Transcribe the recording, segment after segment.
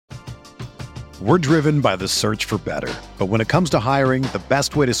We're driven by the search for better. But when it comes to hiring, the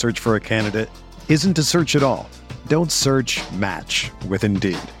best way to search for a candidate isn't to search at all. Don't search, match with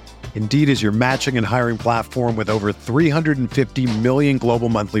Indeed. Indeed is your matching and hiring platform with over 350 million global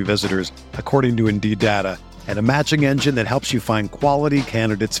monthly visitors, according to Indeed data, and a matching engine that helps you find quality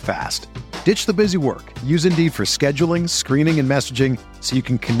candidates fast. Ditch the busy work. Use Indeed for scheduling, screening, and messaging so you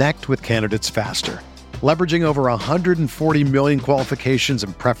can connect with candidates faster. Leveraging over 140 million qualifications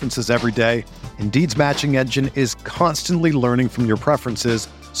and preferences every day, Indeed's matching engine is constantly learning from your preferences,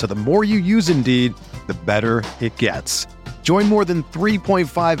 so the more you use Indeed, the better it gets. Join more than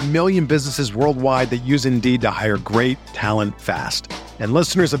 3.5 million businesses worldwide that use Indeed to hire great talent fast. And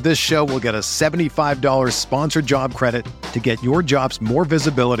listeners of this show will get a $75 sponsored job credit to get your jobs more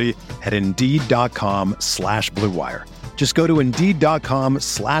visibility at Indeed.com/Blue Wire. Just go to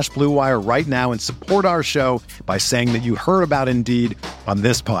Indeed.com/Blue Wire right now and support our show by saying that you heard about Indeed on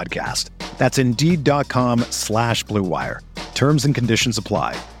this podcast. That's Indeed.com/Blue Wire. Terms and conditions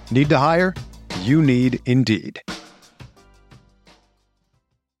apply. Need to hire? You need Indeed.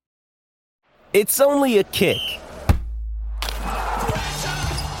 It's only a kick,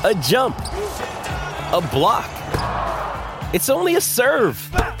 a jump, a block. It's only a serve.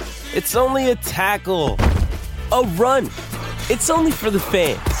 It's only a tackle, a run. It's only for the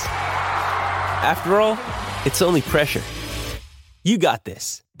fans. After all, it's only pressure. You got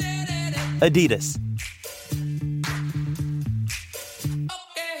this. Adidas.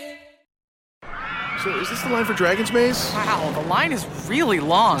 So is this the line for Dragon's Maze? Wow, the line is really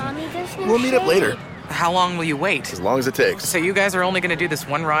long. Mommy, there's no We'll meet up later. How long will you wait? As long as it takes. So you guys are only going to do this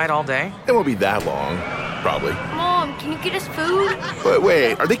one ride all day? It won't be that long, probably. Mom, can you get us food? But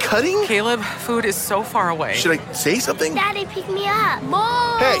wait, are they cutting? Caleb, food is so far away. Should I say something? Daddy, pick me up.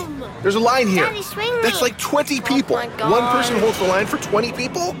 Mom! Hey, there's a line here. Daddy, swing me. That's like 20 people. Oh my God. One person holds the line for 20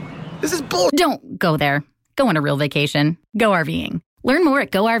 people? This is bull. Don't go there. Go on a real vacation. Go RVing. Learn more at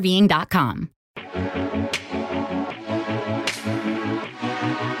GoRVing.com.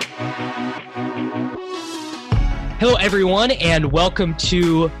 Hello, everyone, and welcome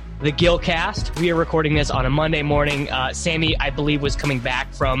to the Gilcast. We are recording this on a Monday morning. Sammy, I believe, was coming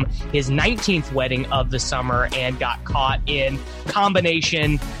back from his 19th wedding of the summer and got caught in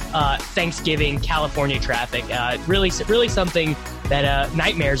combination Thanksgiving California traffic. Really something that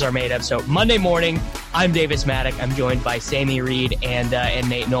nightmares are made of. So Monday morning, I'm Davis Maddock. I'm joined by Sammy Reed and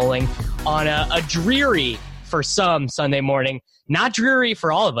Nate Noling on a dreary, for some, Sunday morning. Not dreary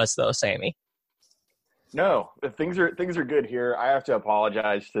for all of us, though, Sammy. No, things are good here. I have to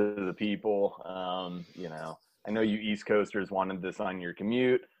apologize to the people. I know you East Coasters wanted this on your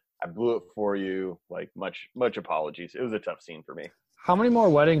commute. I blew it for you. Like much apologies. It was a tough scene for me. How many more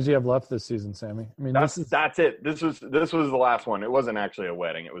weddings do you have left this season, Sammy? I mean, that's it. This was the last one. It wasn't actually a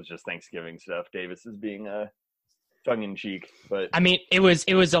wedding. It was just Thanksgiving stuff. Davis is being tongue in cheek, but I mean, it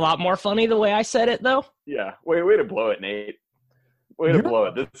was a lot more funny the way I said it, though. Yeah, way to blow it, Nate. Way to blow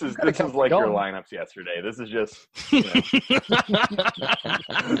it. This is like your lineups yesterday. This is just,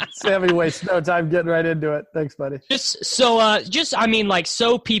 Sammy wastes no time getting right into it. Thanks, buddy. So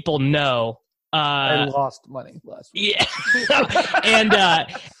people know. I lost money last week. Yeah.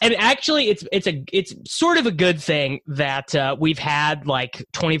 and actually it's sort of a good thing that we've had like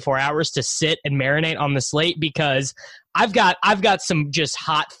 24 hours to sit and marinate on the slate, because I've got some just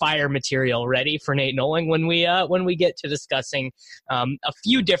hot fire material ready for Nate Noling when we get to discussing a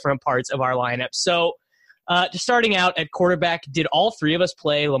few different parts of our lineup. So just starting out at quarterback, did all three of us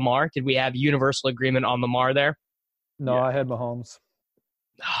play Lamar? Did we have universal agreement on Lamar there? No, yeah. I had Mahomes.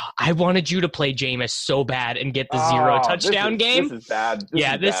 I wanted you to play Jameis so bad and get the 0 touchdown game. This is bad.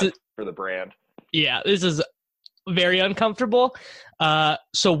 This is for the brand. Yeah, this is very uncomfortable.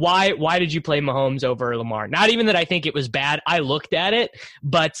 So why did you play Mahomes over Lamar? Not even that I think it was bad. I looked at it,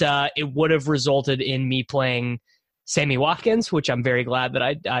 but it would have resulted in me playing Sammy Watkins, which I'm very glad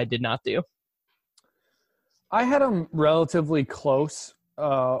that I did not do. I had him relatively close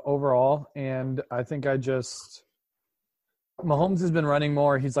overall, and I think Mahomes has been running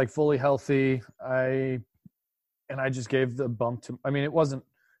more. He's like fully healthy. I just gave the bump to. I mean, it wasn't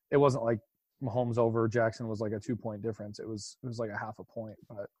like Mahomes over Jackson was like a 2-point difference. It was like a half a point,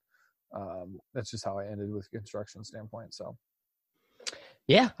 but that's just how I ended with a construction standpoint. So,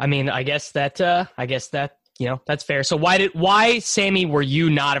 yeah, I mean, I guess that that's fair. So why Sammy were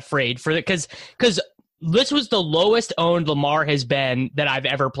you not afraid for it? Because this was the lowest owned Lamar has been that I've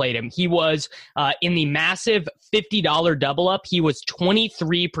ever played him. He was in the massive $50 double up. He was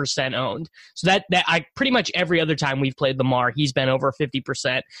 23% owned. So that I pretty much every other time we've played Lamar, he's been over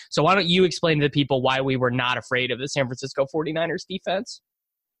 50%. So why don't you explain to the people why we were not afraid of the San Francisco 49ers defense?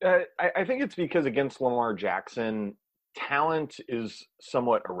 I think it's because against Lamar Jackson, talent is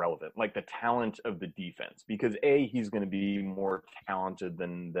somewhat irrelevant, like the talent of the defense, because A, he's going to be more talented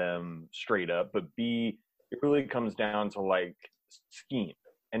than them straight up, but B, it really comes down to like scheme,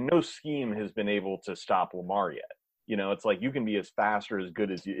 and no scheme has been able to stop Lamar yet. You know, it's like you can be as fast or as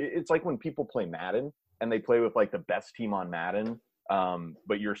good as you. It's like when people play Madden and they play with like the best team on Madden,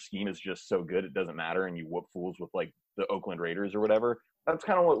 but your scheme is just so good it doesn't matter, and you whoop fools with like the Oakland Raiders or whatever. That's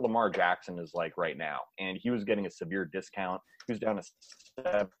kind of what Lamar Jackson is like right now. And he was getting a severe discount. He was down to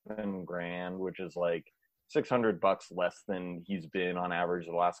 $7,000, which is like $600 less than he's been on average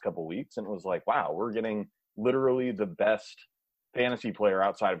the last couple of weeks. And it was like, wow, we're getting literally the best fantasy player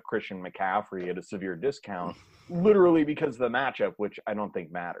outside of Christian McCaffrey at a severe discount, literally because of the matchup, which I don't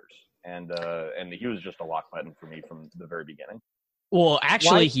think matters. And he was just a lock button for me from the very beginning. Well,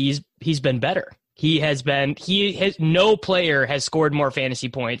 actually, he's been better. No player has scored more fantasy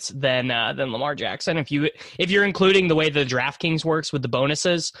points than Lamar Jackson. If you're including the way the DraftKings works with the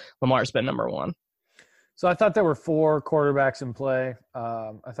bonuses, Lamar's been number one. So I thought there were 4 quarterbacks in play.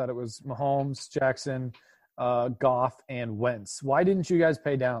 I thought it was Mahomes, Jackson, Goff, and Wentz. Why didn't you guys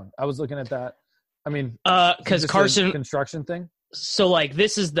pay down? I was looking at that. I mean, because Carson construction thing. So, like,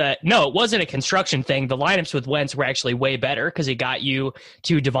 it wasn't a construction thing. The lineups with Wentz were actually way better because he got you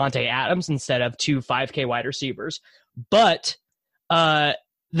 2 Devontae Adams instead of 2 5K wide receivers. But the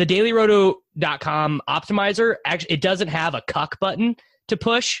dailyroto.com optimizer, actually, it doesn't have a cuck button to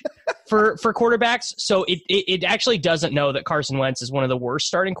push for quarterbacks. So it actually doesn't know that Carson Wentz is one of the worst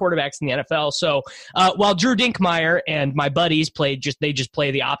starting quarterbacks in the NFL. So while Drew Dinkmeyer and my buddies play the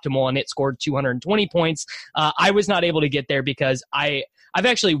optimal and it scored 220 points, I was not able to get there because I've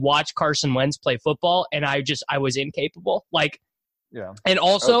actually watched Carson Wentz play football and I was incapable. Like, yeah. And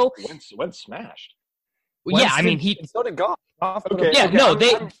also Wentz smashed. Yeah, I mean, so did Goff. Okay. Yeah, okay, no,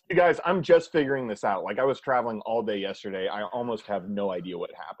 you guys, I'm just figuring this out. Like, I was traveling all day yesterday. I almost have no idea what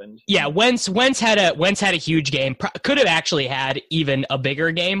happened. Yeah, Wentz had a huge game. Could have actually had even a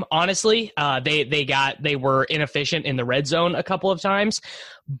bigger game. Honestly, they were inefficient in the red zone a couple of times,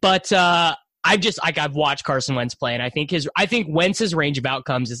 but I've watched Carson Wentz play, and I think Wentz's range of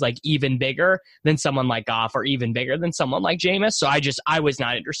outcomes is like even bigger than someone like Goff or even bigger than someone like Jameis. So I was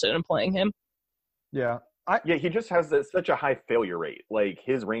not interested in playing him. Yeah. He just has such a high failure rate. Like,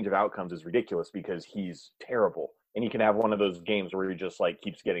 his range of outcomes is ridiculous because he's terrible. And he can have one of those games where he just, like,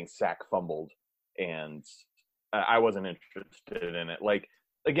 keeps getting fumbled. And I wasn't interested in it. Like,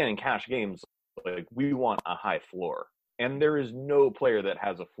 again, in cash games, like, we want a high floor. And there is no player that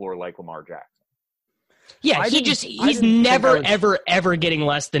has a floor like Lamar Jackson. Yeah, he's never, ever getting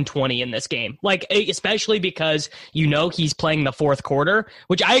less than 20 in this game. Like, especially because, he's playing the fourth quarter,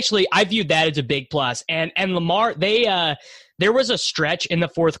 which I viewed that as a big plus. And Lamar, there was a stretch in the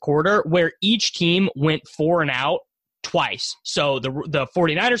fourth quarter where each team went 4 and out twice. So the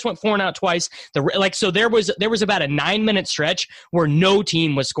 49ers went 4 and out twice. So there was about a 9-minute stretch where no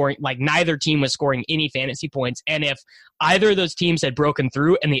team was scoring, like neither team was scoring any fantasy points. And if either of those teams had broken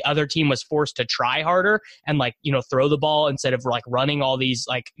through and the other team was forced to try harder and throw the ball instead of like running all these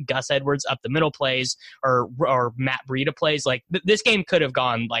like Gus Edwards up the middle plays or Matt Breida plays, like this game could have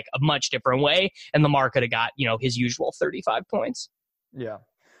gone like a much different way and Lamar could have got, his usual 35 points. Yeah.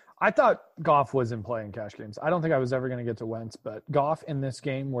 I thought Goff was in play in cash games. I don't think I was ever going to get to Wentz, but Goff in this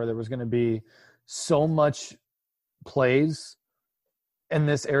game where there was going to be so much plays in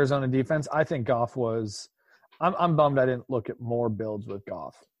this Arizona defense, I think Goff was – I'm bummed I didn't look at more builds with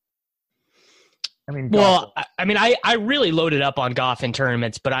Goff. I mean, I really loaded up on Goff in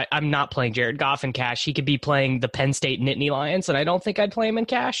tournaments, but I'm not playing Jared Goff in cash. He could be playing the Penn State Nittany Lions, and I don't think I'd play him in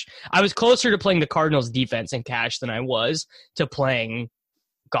cash. I was closer to playing the Cardinals defense in cash than I was to playing –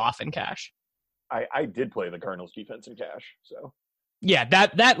 Goff in cash. I did play the Cardinals defense in cash, so yeah,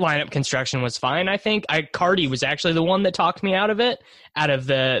 that lineup construction was fine. I think Cardi was actually the one that talked me out of it, out of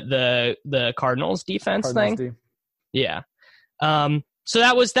the Cardinals defense thing. Yeah. So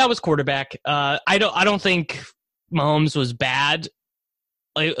that was quarterback. I don't think Mahomes was bad.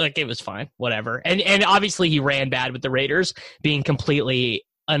 Like it was fine, whatever. And obviously he ran bad with the Raiders being completely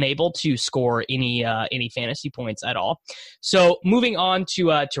unable to score any fantasy points at all. So moving on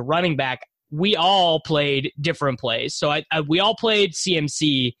to running back, we all played different plays. So we all played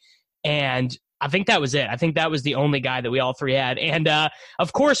CMC, and I think that was it. I think that was the only guy that we all three had. And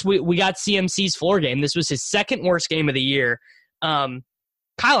of course, we got CMC's floor game. This was his second worst game of the year. Kyle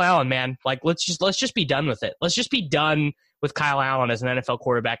Allen, man, like let's just be done with it. Let's just be done with Kyle Allen as an NFL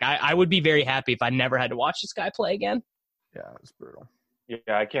quarterback. I would be very happy if I never had to watch this guy play again. Yeah, it was brutal.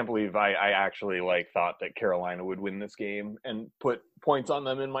 Yeah, I can't believe I actually thought that Carolina would win this game and put points on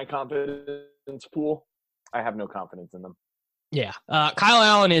them in my confidence pool. I have no confidence in them. Yeah. Kyle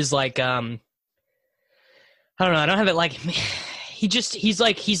Allen is I don't know. I don't have it like he's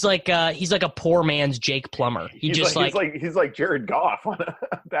like a poor man's Jake Plummer. He's like Jared Goff on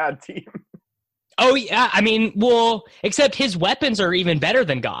a bad team. Oh yeah, I mean, well, except his weapons are even better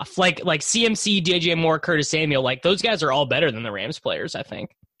than Goff. Like CMC, DJ Moore, Curtis Samuel, those guys are all better than the Rams players, I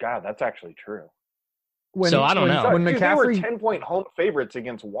think. God, that's actually true. So I don't know. When McCaffrey, they were 10-point home favorites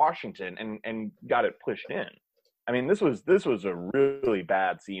against Washington and got it pushed in. I mean, this was a really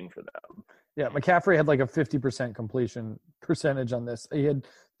bad scene for them. Yeah, McCaffrey had a 50% completion percentage on this. He had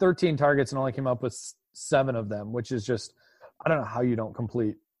 13 targets and only came up with 7 of them, which is just, I don't know how you don't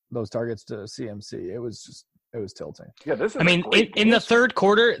complete those targets to CMC. It was tilting. Yeah, this is. I mean, in the third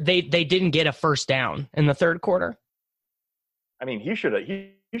quarter, they didn't get a first down in the third quarter. I mean, he should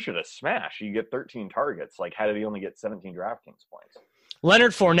have smashed. You get 13 targets. How did he only get 17 DraftKings points?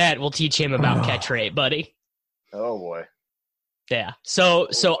 Leonard Fournette will teach him about catch rate, buddy. Oh boy. Yeah. So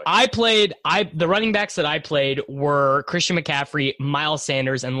the running backs that I played were Christian McCaffrey, Miles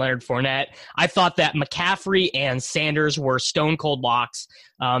Sanders, and Leonard Fournette. I thought that McCaffrey and Sanders were stone cold locks.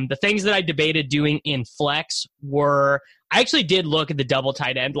 The things that I debated doing in flex were, I actually did look at the double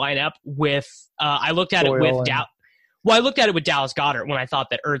tight end lineup with, I looked at it with Dallas Goedert when I thought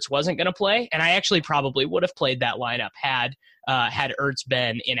that Ertz wasn't going to play, and I actually probably would have played that lineup had Ertz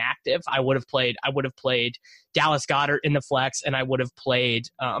been inactive. I would have played Dallas Goedert in the flex, and I would have played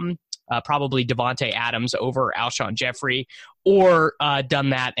probably Devontae Adams over Alshon Jeffrey, or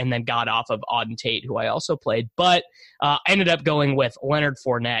done that and then got off of Auden Tate, who I also played. But ended up going with Leonard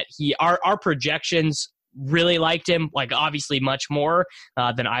Fournette. Our projections really liked him, obviously much more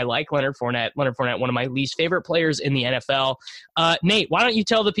than I like Leonard Fournette. Leonard Fournette, one of my least favorite players in the NFL. Nate, why don't you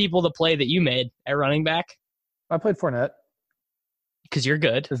tell the people the play that you made at running back? I played Fournette. Because you're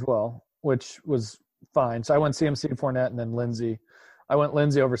good. As well, which was fine. So I went CMC, Fournette, and then Lindsey. I went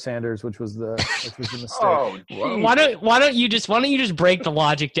Lindsey over Sanders, which was the mistake. Oh, why don't you just break the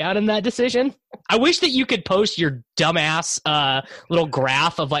logic down in that decision? I wish that you could post your dumbass little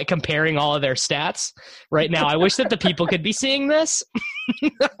graph of comparing all of their stats right now. I wish that the people could be seeing this.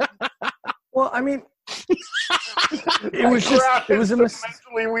 Well, I mean, it was a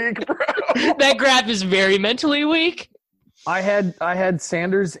mentally weak, bro. That graph is very mentally weak. I had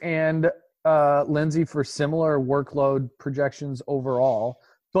Sanders and Lindsey for similar workload projections overall,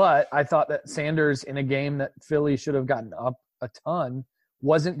 but I thought that Sanders, in a game that Philly should have gotten up a ton,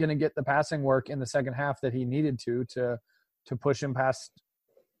 wasn't going to get the passing work in the second half that he needed to push him past.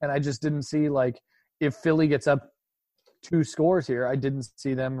 And I just didn't see, if Philly gets up 2 scores here, I didn't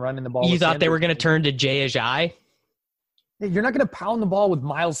see them running the ball. You thought Sanders. They were going to turn to Jay Ajayi? You're not going to pound the ball with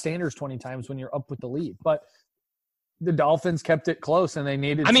Miles Sanders 20 times when you're up with the lead, but the Dolphins kept it close, and they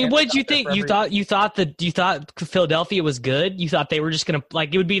needed. I mean, what did you think? You thought Philadelphia was good? You thought they were just gonna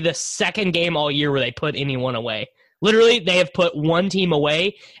it would be the second game all year where they put anyone away. Literally, they have put one team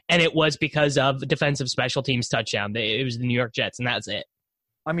away, and it was because of defensive special teams touchdown. It was the New York Jets, and that's it.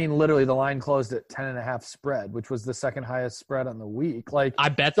 I mean, literally, the line closed at 10.5 spread, which was the second highest spread on the week. I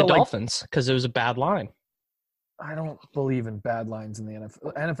bet the Dolphins because it was a bad line. I don't believe in bad lines in the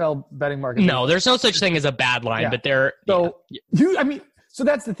NFL. NFL betting market. No, there's no such thing as a bad line, but they're so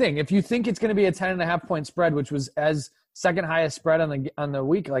that's the thing. If you think it's going to be a 10.5 point spread, which was as second highest spread on the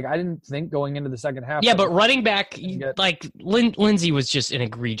week, I didn't think going into the second half. Yeah, but running back, Lindsey was just an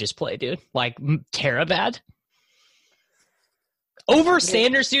egregious play, dude. Terra bad. Over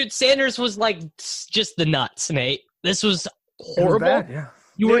Sanders, dude. Sanders was just the nuts, Nate. This was horrible. Bad, yeah.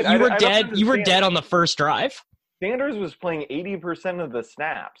 You were dead. You were dead on the first drive. Sanders was playing 80% of the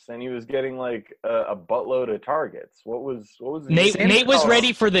snaps, and he was getting a buttload of targets. What was Nate was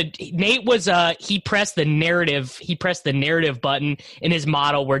ready for he pressed the narrative button in his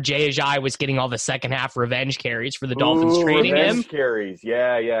model where Jay Ajayi was getting all the second half revenge carries for the Dolphins trading him. Carries,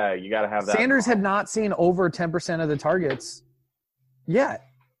 yeah, you got to have that. Sanders had not seen over 10% of the targets yet.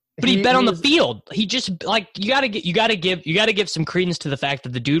 But he bet on the field. He just you gotta give some credence to the fact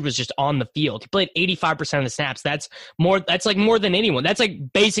that the dude was just on the field. He played 85% of the snaps. That's more than anyone. That's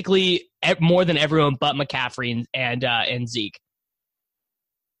basically more than everyone but McCaffrey and Zeke.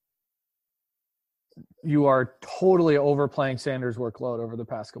 You are totally overplaying Sanders' workload over the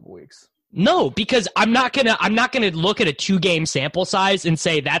past couple weeks. No, because I'm not gonna look at a 2-game sample size and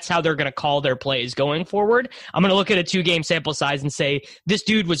say that's how they're gonna call their plays going forward. I'm gonna look at a 2-game sample size and say this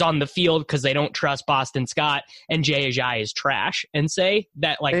dude was on the field because they don't trust Boston Scott and Jay Ajayi is trash, and say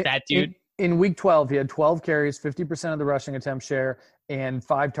that that dude. In week 12, he had 12 carries, 50% of the rushing attempt share, and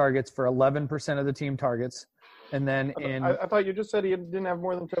 5 targets for 11% of the team targets. And then I thought you just said he didn't have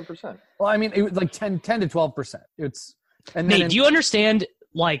more than 10%. Well, I mean, it was like 10 to 12%. Nate, do you understand,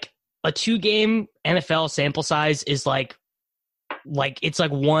 like, a 2-game NFL sample size is like it's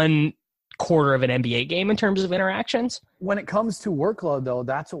like 1/4 of an NBA game in terms of interactions? When it comes to workload, though,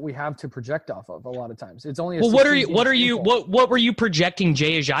 that's what we have to project off of a lot of times. It's only what were you projecting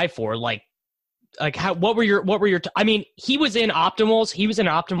Jay Ajayi for? Like how, what were your I mean, he was in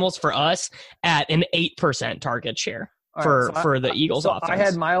optimals for us at an 8% target share for the Eagles offense. I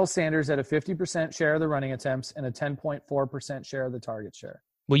had Miles Sanders at a 50% share of the running attempts and a 10.4% share of the target share.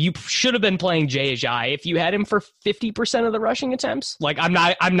 Well, you should have been playing Jay Ajayi if you had him for 50% of the rushing attempts. Like, I'm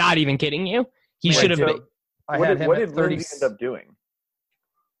not even kidding you. He should have been. What did Lindsey end up doing?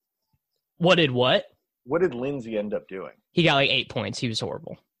 What did what? What did Lindsey end up doing? He got like 8 points. He was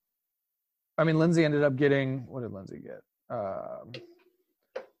horrible. I mean, Lindsey ended up getting, what did Lindsey get?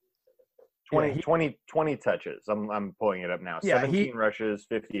 20 touches. I'm pulling it up now. 17 rushes,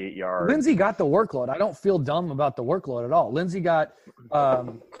 58 yards. Lindsey got the workload. I don't feel dumb about the workload at all. Lindsey got I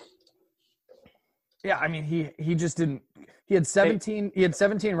mean, he just didn't. He had 17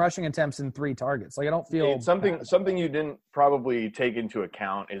 rushing attempts and 3 targets. Like, I don't feel something you didn't probably take into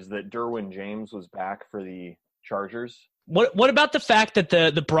account is that Derwin James was back for the Chargers. What about the fact that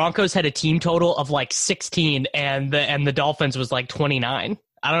the Broncos had a team total of like 16 and the Dolphins was like 29?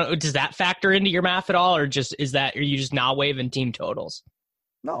 I don't know. Does that factor into your math at all, or are you just not waving team totals?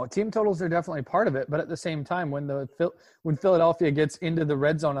 No, team totals are definitely part of it, but at the same time, when Philadelphia gets into the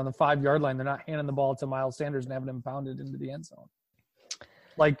red zone on the 5-yard line, they're not handing the ball to Miles Sanders and having him pounded into the end zone.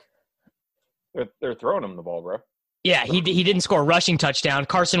 Like, they're throwing him the ball, bro. Yeah, he didn't score a rushing touchdown.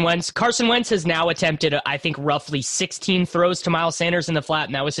 Carson Wentz has now attempted, I think, roughly 16 throws to Miles Sanders in the flat,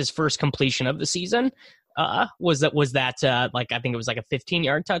 and that was his first completion of the season. Was that like, I think it was like a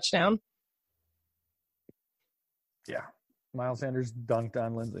 15-yard touchdown? Yeah. Miles Sanders dunked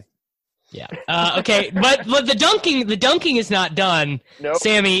on Lindsey. Yeah. Okay, but the dunking is not done. Nope.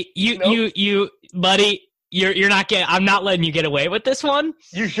 Sammy, you buddy, you're not getting. I'm not letting you get away with this one.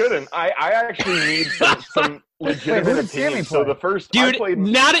 You shouldn't. I actually need some legitimate opinions. So the first dude,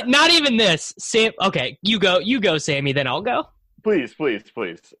 not even this. Sam, okay, you go, Sammy. Then I'll go. Please. So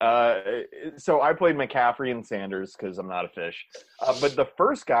I played McCaffrey and Sanders because I'm not a fish. But the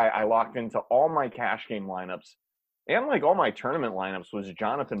first guy I locked into all my cash game lineups and like all my tournament lineups was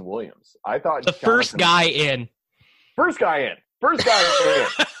Jonathan Williams. I thought first guy in.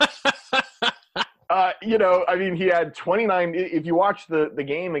 I mean, he had 29. If you watch the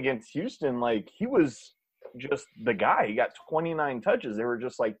game against Houston, like, he was just the guy. He got 29 touches. They were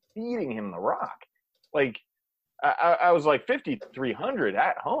just like feeding him the rock. Like, I was like 5,300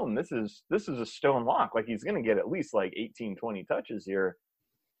 at home. This is a stone lock. Like, he's going to get at least like 18, 20 touches here.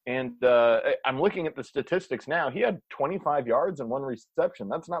 And I'm looking at the statistics now. He had 25 yards and 1 reception.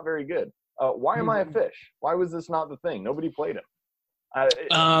 That's not very good. Why am I a fish? Why was this not the thing? Nobody played him.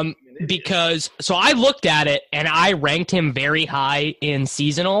 Because I looked at it and I ranked him very high in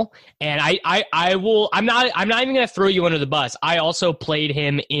seasonal, and I'm not even going to throw you under the bus. I also played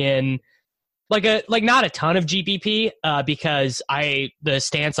him in like not a ton of GPP because the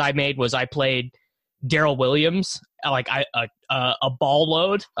stance I made was I played Darrell Williams, like a ball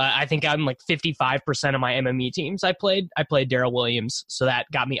load. I think I'm like 55% of my MME teams. I played Darrell Williams, so that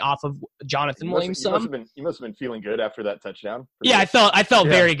got me off of Jonathan Williams. You must have been feeling good after that touchdown. Yeah, I felt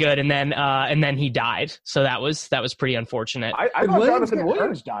very good, and then he died. So that was pretty unfortunate. I thought Jonathan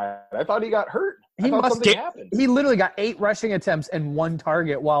Williams died. I thought he got hurt. Something happened. He literally got 8 rushing attempts and 1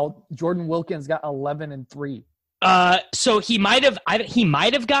 target, while Jordan Wilkins got 11 and 3. So he might have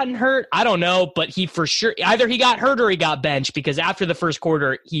gotten hurt. I don't know, but he for sure either he got hurt or he got benched, because after the first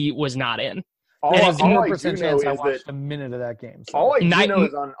quarter he was not in. There's a 0% chance I watched a minute of that game. So. All I do know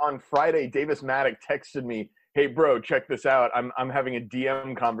is on Friday, Davis Maddock texted me, "Hey bro, check this out. I'm having a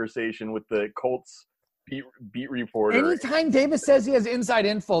DM conversation with the Colts beat reporter." Anytime Davis says he has inside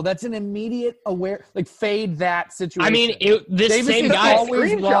info, that's an immediate fade that situation. I mean, this Davis same guy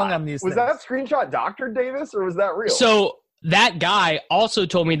always wrong on these things. Was that screenshot Dr. Davis, or was that real? So that guy also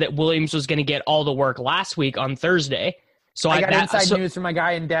told me that Williams was going to get all the work last week on Thursday. So I got inside news from my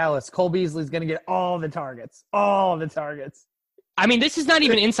guy in Dallas. Cole Beasley's going to get all the targets. I mean, this is not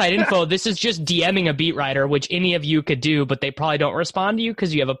even inside info. This is just DMing a beat writer, which any of you could do, but they probably don't respond to you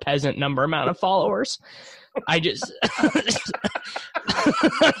because you have a peasant amount of followers. I just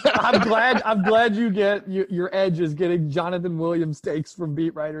I'm glad you get your edge is getting Jonathan Williams takes from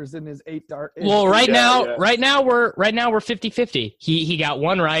beat writers in his 8 dart. Well, right now we're 50-50. He got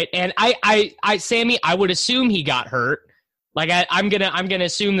one right, and I Sammy, I would assume he got hurt. Like I'm gonna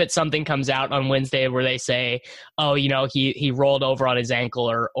assume that something comes out on Wednesday where they say, oh, he rolled over on his ankle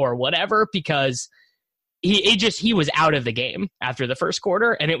or whatever, because he was out of the game after the first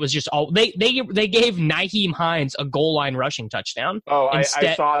quarter, and it was just all they gave Nyheim Hines a goal line rushing touchdown. Oh, I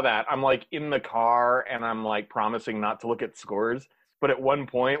saw that. I'm like in the car and I'm like promising not to look at scores. But at one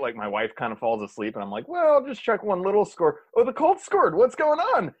point, like my wife kind of falls asleep and I'm like, well, I'll just check one little score. Oh, the Colts scored. What's going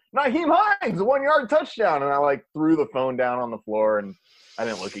on? Nyheim Hines, 1 yard touchdown. And I like threw the phone down on the floor and I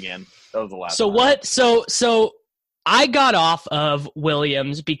didn't look again. That was the last time. So I got off of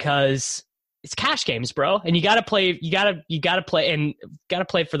Williams because it's cash games, bro, and you got to play. You got to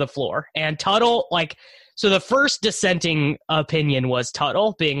play for the floor. And Tuttle, so the first dissenting opinion was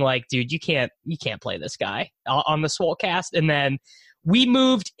Tuttle being like, "Dude, you can't play this guy on the Swolecast." And then we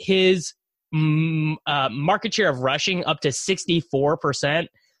moved his market share of rushing up to 64%.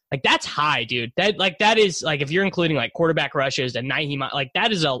 Like that's high, dude. That is like if you're including like quarterback rushes and Nyheim, like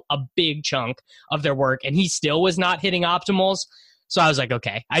that is a big chunk of their work, and he still was not hitting optimals. So I was like,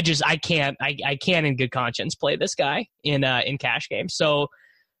 okay, I can't in good conscience play this guy in cash games. So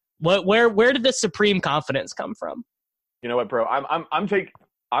where did the supreme confidence come from? You know what, bro? I'm taking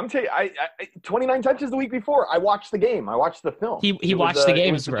 29 touches the week before. I watched the game. I watched the film. He watched the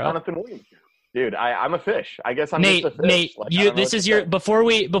games, bro. Jonathan Williams. Dude, I'm a fish. I guess I'm just a fish. Nate, this is your before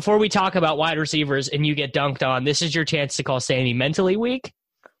we talk about wide receivers and you get dunked on, this is your chance to call Sammy mentally weak.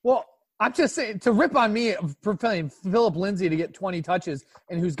 Well, I'm just saying, to rip on me for playing Phillip Lindsay to get 20 touches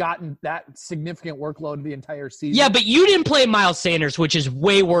and who's gotten that significant workload the entire season. Yeah, but you didn't play Miles Sanders, which is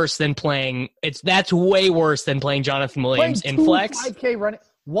way worse than playing. That's way worse than playing Jonathan Williams in flex. 5K running.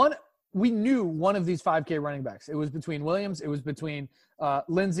 We knew one of these 5K running backs. It was between Williams, it was between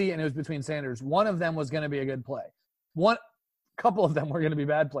Lindsay, and it was between Sanders. One of them was going to be a good play. Couple of them were going to be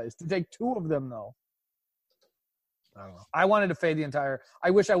bad plays. To take two of them, though. I don't know. I wanted to fade the entire. I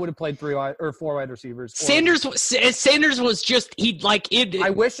wish I would have played 4 wide receivers. Sanders was just I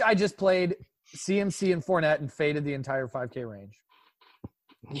wish I just played CMC and Fournette and faded the entire 5K range.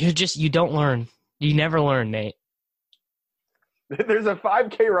 You don't learn. You never learn, Nate. There's a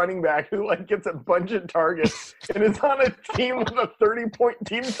 5K running back who gets a bunch of targets and is on a team with a 30-point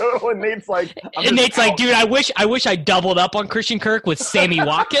team total, and Nate's like, dude, I wish I doubled up on Christian Kirk with Sammy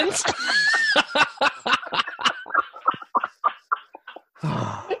Watkins.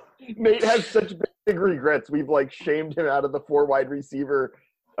 Nate has such big regrets. We've shamed him out of the 4 wide receiver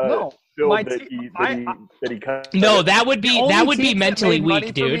build that he cut. No, that would be mentally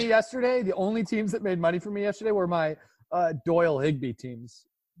weak, dude. The only teams that made money for me yesterday were my Doyle Higbee teams,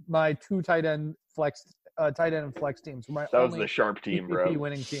 my 2 tight end and flex teams. That was the sharp team, bro.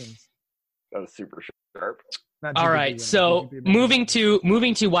 Winning teams. That was super sharp. All right, so moving to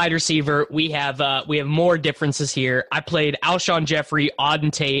wide receiver, we have more differences here. I played Alshon Jeffrey,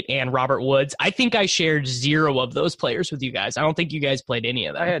 Auden Tate, and Robert Woods. I think I shared 0 of those players with you guys. I don't think you guys played any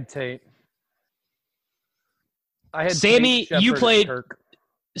of them. I had Tate. Sammy. Tate, you played Kirk.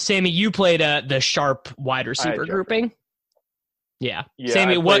 Sammy. You played the sharp wide receiver grouping. Yeah.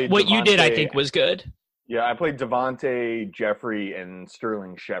 Sammy, what you did, I think, was good. Yeah, I played Devontae, Jeffrey, and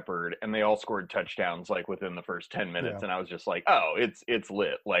Sterling Shepard, and they all scored touchdowns within the first 10 minutes, and I was just like, "Oh, it's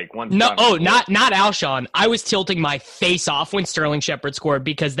lit!" Not Alshon. I was tilting my face off when Sterling Shepard scored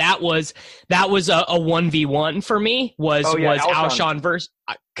because that was a 1v1 for me. Was Alshon versus,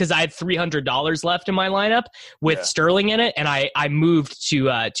 because I had $300 left in my lineup with Sterling in it, and I moved to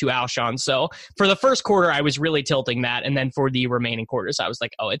Alshon. So for the first quarter, I was really tilting that, and then for the remaining quarters, I was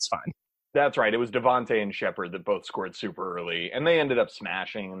like, "Oh, it's fine." That's right. It was Devontae and Shepard that both scored super early, and they ended up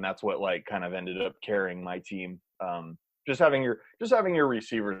smashing, and that's what kind of ended up carrying my team. Just having your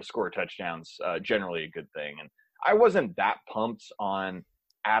receiver to score touchdowns, generally a good thing. And I wasn't that pumped on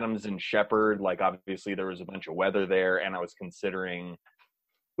Adams and Shepard. Obviously there was a bunch of weather there, and I was considering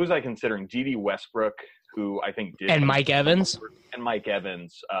Dede Westbrook, who I think did, and Mike Evans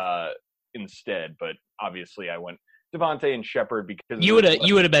instead. But obviously I went Devontae and Shepard because you would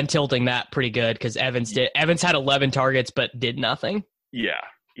have been tilting that pretty good because Evans had 11 targets but did nothing. Yeah,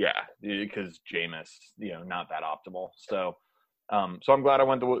 because Jameis, not that optimal. So, so I'm glad I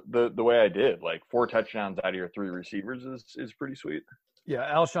went the way I did. 4 touchdowns out of your 3 receivers is pretty sweet.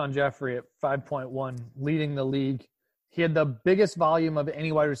 Yeah, Alshon Jeffrey at 5.1, leading the league. He had the biggest volume of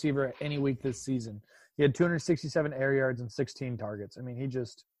any wide receiver any week this season. He had 267 air yards and 16 targets. I mean,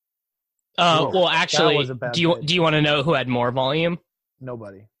 Well, actually, was a bad do you pick. want to know who had more volume?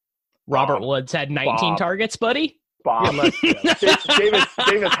 Nobody. Robert Bob. Woods had 19 Bob. targets, buddy. Bob, Yeah, Davis,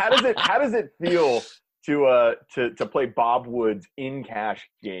 how does it feel to play Bob Woods in cash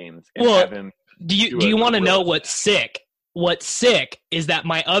games and Well, have him? Do you want to know what's sick? What's sick is that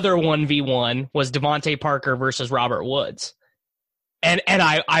my other 1v1 was Devontae Parker versus Robert Woods, and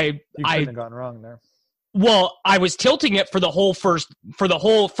I You couldn't have gone wrong there. Well, I was tilting it for the whole first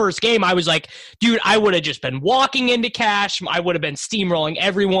game. I was like, dude, I would have just been walking into cash. I would have been steamrolling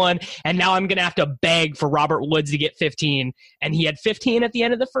everyone. And now I'm going to have to beg for Robert Woods to get 15. And he had 15 at the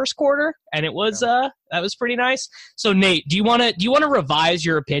end of the first quarter. And it was, that was pretty nice. So Nate, do you want to revise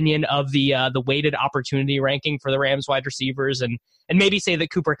your opinion of the weighted opportunity ranking for the Rams wide receivers and maybe say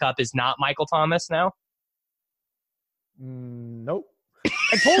that Cooper Kupp is not Michael Thomas now? Nope.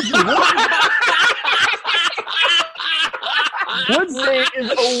 I told you. Woods is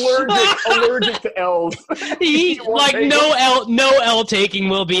allergic to L's. He like no L taking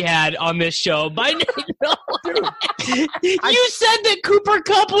will be had on this show. By no. You said that Cooper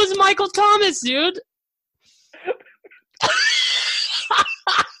Kupp was Michael Thomas, dude.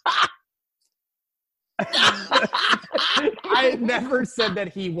 I never said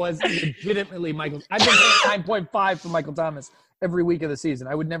that he was legitimately Michael. I've been paying 9.5 for Michael Thomas every week of the season.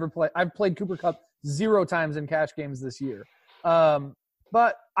 I would never play. I've played Cooper Kupp 0 times in cash games this year.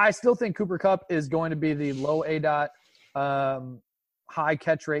 But I still think Cooper Kupp is going to be the low ADOT, high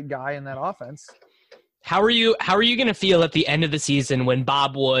catch rate guy in that offense. How are you going to feel at the end of the season when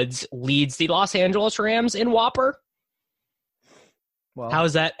Bob Woods leads the Los Angeles Rams in Whopper? Well, how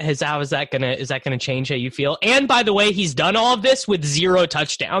is that gonna change how you feel? And by the way, he's done all of this with 0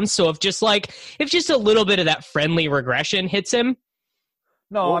 touchdowns. So if just a little bit of that friendly regression hits him.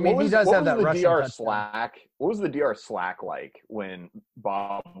 No, I mean, he does have that rushing touchdown. Slack. What was the DR Slack like when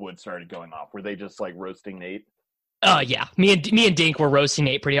Bob Wood started going off? Were they just like roasting Nate? Yeah. Me and Dink were roasting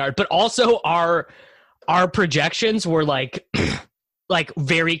Nate pretty hard. But also our projections were like like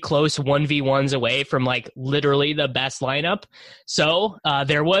very close 1v1s away from like literally the best lineup. So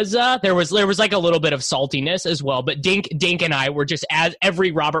there was like a little bit of saltiness as well. But Dink and I were just, as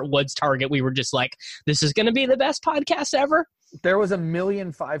every Robert Woods target, we were just like, this is gonna be the best podcast ever. There was 1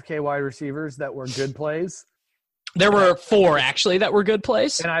 million 5K wide receivers that were good plays. There were 4 actually that were good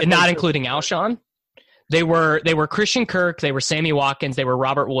plays, and not including Alshon. They were Christian Kirk, they were Sammy Watkins, they were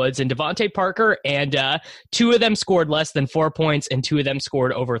Robert Woods and Devontae Parker, and 2 of them scored less than 4 points, and 2 of them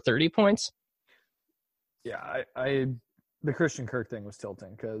scored over 30 points. Yeah, the Christian Kirk thing was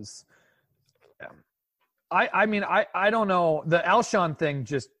tilting because, I don't know, the Alshon thing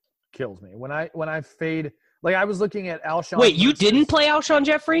just kills me when I fade. Like, I was looking at Alshon. Wait, you didn't play Alshon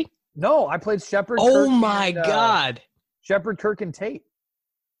Jeffrey? No, I played Shepard. Oh, Kirk my God. Shepard, Kirk, and Tate.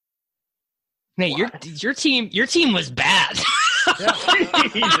 Nate, your team was bad. Yeah.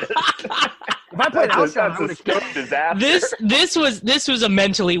 If I played Alshon, I would have killed disaster. This was a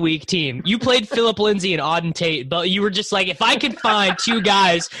mentally weak team. You played Phillip Lindsay and Auden Tate, but you were just like, if I could find 2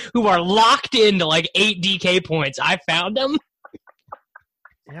 guys who are locked into like 8 DK points, I found them.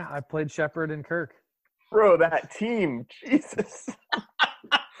 Yeah, I played Shepard and Kirk. Bro, that team, Jesus.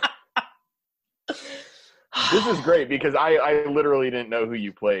 This is great because I literally didn't know who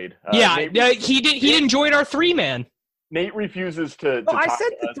you played. He didn't join our 3-man. Nate refuses to. No, I said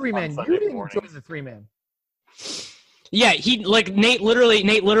the 3-man. You didn't join the 3-man. Yeah, Nate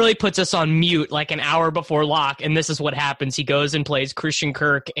literally puts us on mute like an hour before lock, and this is what happens. He goes and plays Christian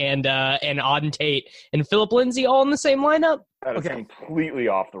Kirk and Auden Tate and Phillip Lindsay all in the same lineup. That is completely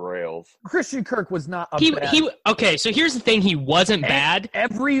off the rails. Christian Kirk was not okay, so here's the thing, he wasn't bad.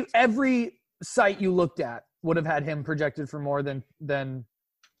 Every site you looked at would have had him projected for more than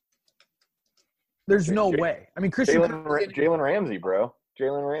there's no way. I mean, Jalen Ramsey, bro.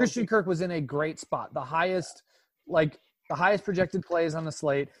 Jalen Ramsey. Christian Kirk was in a great spot. The highest projected plays on the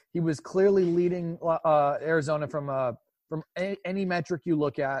slate. He was clearly leading Arizona from any metric you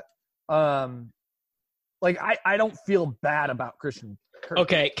look at. I don't feel bad about Christian Kirk.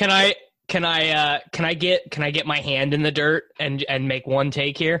 Okay, can I get my hand in the dirt and make one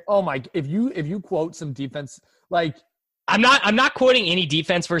take here? Oh my! If you quote some defense, like I'm not quoting any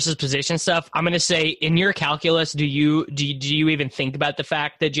defense versus position stuff. I'm going to say, in your calculus, do you even think about the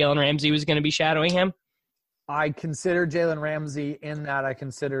fact that Jalen Ramsey was going to be shadowing him? I consider Jalen Ramsey in that. I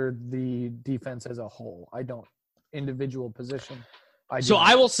consider the defense as a whole. I don't individual position.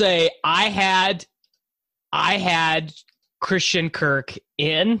 I will say I had Christian Kirk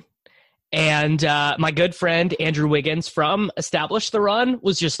in, and my good friend Andrew Wiggins from Establish the Run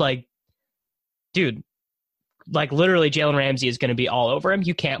was just like, dude, like literally Jalen Ramsey is going to be all over him.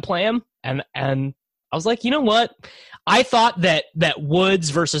 You can't play him. And I was like, you know what? I thought that Woods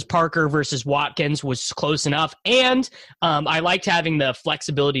versus Parker versus Watkins was close enough, and I liked having the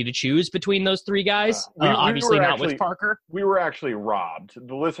flexibility to choose between those three guys. Obviously not with Parker. We were actually robbed.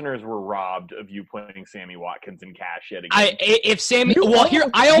 The listeners were robbed of you putting Sammy Watkins in cash yet again.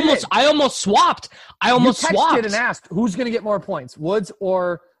 I almost swapped. You texted and asked who's going to get more points, Woods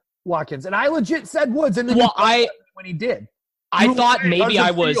or Watkins, and I legit said Woods, and then when he did, I thought maybe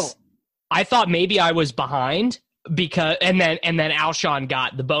I was behind because and then Alshon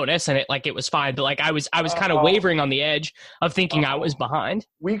got the bonus and it was fine, but I was kind of wavering on the edge of thinking I was behind.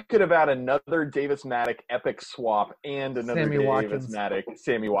 We could have had another Davis Maddock epic swap and another Maddock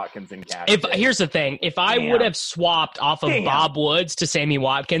Sammy Watkins in cash. Here's the thing, if I would have swapped off of Bob Woods to Sammy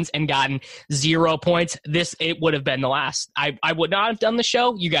Watkins and gotten 0 points, it would have been the last. I would not have done the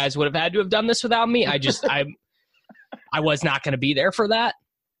show. You guys would have had to have done this without me. I was not going to be there for that.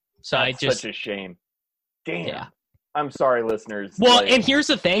 So That's such a shame. Damn. Yeah. I'm sorry, listeners. Well, and here's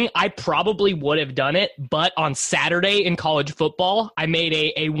the thing. I probably would have done it, but on Saturday in college football, I made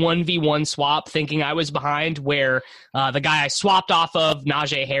a 1v1 swap thinking I was behind where the guy I swapped off of,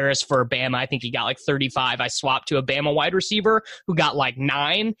 Najee Harris for Bama, I think he got 35. I swapped to a Bama wide receiver who got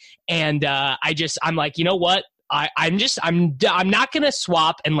 9. And I'm like, you know what? I'm not going to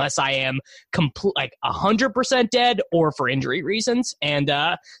swap unless I am 100% dead or for injury reasons. And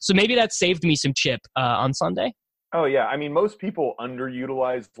so maybe that saved me some chip on Sunday. Oh, yeah. I mean, most people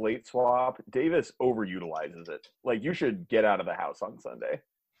underutilize late swap. Davis overutilizes it. You should get out of the house on Sunday.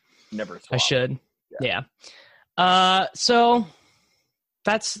 Never swap. I should. Yeah. So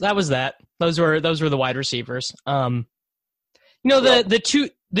that was that. Those were the wide receivers. The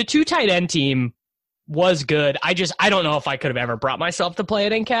two tight end team was good. I don't know if I could have ever brought myself to play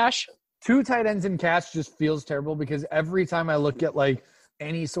it in cash. 2 tight ends in cash just feels terrible because every time I look at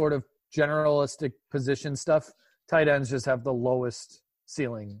any sort of generalistic position stuff, tight ends just have the lowest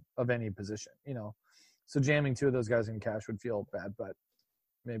ceiling of any position, So jamming 2 of those guys in cash would feel bad, but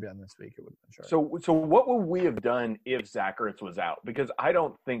maybe on this week it would have been sharp. So what would we have done if Zach Ertz was out? Because I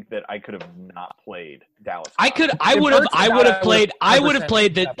don't think that I could have not played Dallas. I would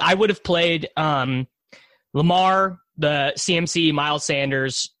have played Lamar, the CMC, Miles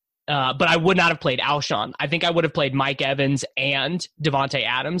Sanders, but I would not have played Alshon. I think I would have played Mike Evans and Devontae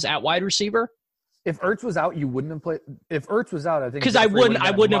Adams at wide receiver. If Ertz was out, you wouldn't have played. If Ertz was out, I think because I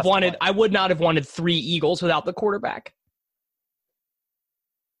would not have wanted 3 Eagles without the quarterback.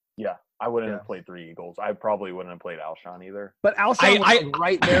 Yeah, I wouldn't have played 3 Eagles. I probably wouldn't have played Alshon either. But Alshon was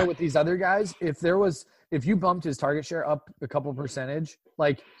right there with these other guys. If you bumped his target share up a couple percentage,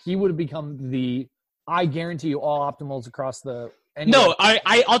 he would have become I guarantee you all optimals across the. No,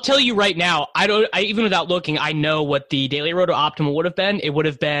 I'll tell you right now. Even without looking, I know what the Daily Roto optimal would have been. It would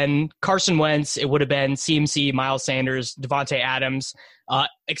have been Carson Wentz. It would have been CMC, Miles Sanders, Devontae Adams,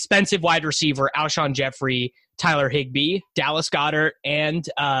 expensive wide receiver Alshon Jeffrey, Tyler Higbee, Dallas Goedert, and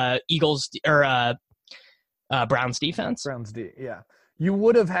Eagles or Browns defense. Browns D, yeah. You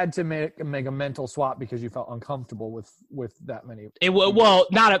would have had to make a mental swap because you felt uncomfortable with that many.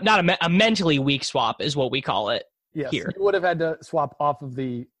 Not a mentally weak swap is what we call it. Yes, here. You would have had to swap off of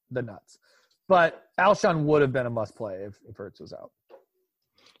the nuts. But Alshon would have been a must play if Ertz was out.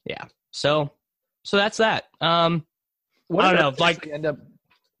 Yeah. So that's that. What I don't know. He end up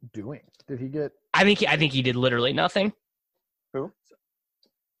doing? Did he get? I think he did literally nothing. Who?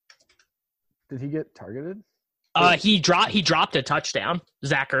 Did he get targeted? He dropped a touchdown.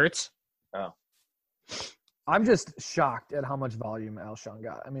 Zach Ertz. Oh. I'm just shocked at how much volume Alshon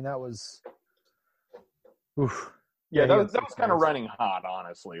got. I mean, that was. Oof. Yeah, that was kind of running hot,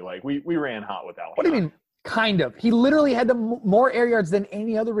 honestly. We ran hot with Alshon. What do you mean, kind of? He literally had more air yards than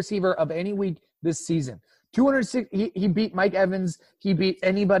any other receiver of any week this season. 206. He beat Mike Evans. He beat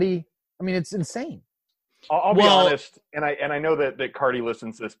anybody. I mean, it's insane. I'll be honest, and I know that Cardi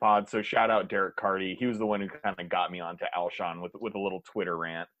listens to this pod, so shout out Derek Cardi. He was the one who kind of got me onto Alshon with a little Twitter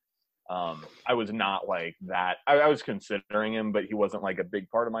rant. I was not like that. I was considering him, but he wasn't a big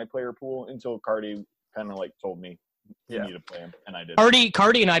part of my player pool until Cardi kind of told me you need to play him, and I did.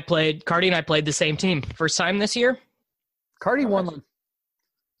 Cardi and I played the same team first time this year. Cardi won.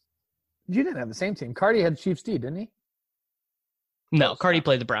 You didn't have the same team. Cardi had Chiefs D, didn't he? No, Cardi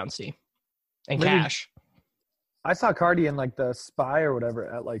played the Browns D and cash. I saw Cardi in the spy or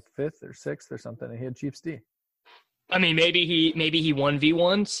whatever at 5th or 6th or something, and he had Chiefs D. I mean, maybe he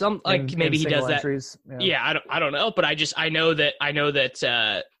 1v1 some maybe he does that. Entries, yeah, I don't know, but I know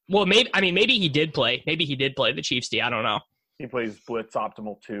that. Well, maybe he did play. Maybe he did play the Chiefs D. I don't know. He plays Blitz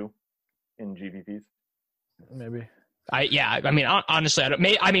Optimal 2 in GVPs. Maybe. Honestly,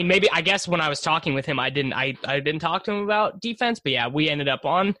 maybe I guess when I was talking with him, I didn't talk to him about defense, but yeah, we ended up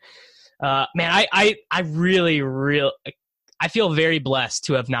on. I feel very blessed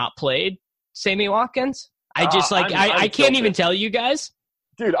to have not played Sammy Watkins. I can't even tell you guys.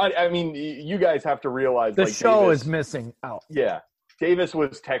 Dude, I mean, you guys have to realize the show is missing out. Yeah. Davis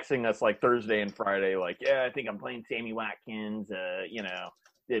was texting us like Thursday and Friday, like, yeah, I think I'm playing Sammy Watkins,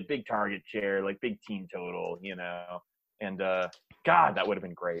 the big target share, like big team total, and God, that would have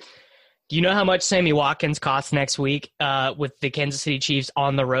been great. Do you know how much Sammy Watkins costs next week with the Kansas City Chiefs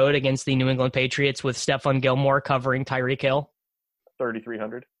on the road against the New England Patriots with Stephon Gilmore covering Tyreek Hill?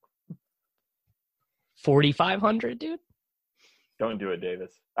 $3,300. $4,500, dude. Don't do it,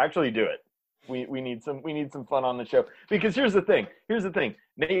 Davis. Actually, do it. We need some fun on the show, because here's the thing.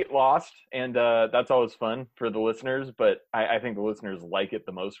 Nate lost, and that's always fun for the listeners. But I think the listeners like it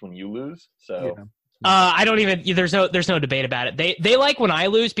the most when you lose. So. Yeah. I don't even. There's no debate about it. They like when I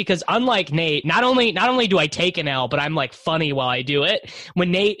lose, because unlike Nate, not only do I take an L, but I'm like funny while I do it.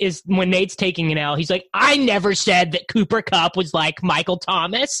 When Nate's taking an L, he's like, I never said that Cooper Kupp was like Michael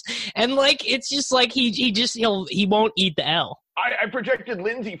Thomas, and like it's just like he won't eat the L. I projected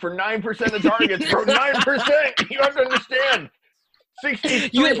Lindsey for 9% of targets, bro. 9%. You have to understand.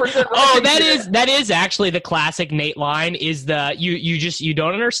 63%. Oh, that is actually the classic Nate line. Is the you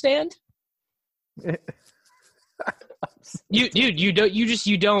don't understand.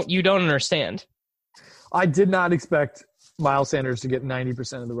 You don't understand. I did not expect Miles Sanders to get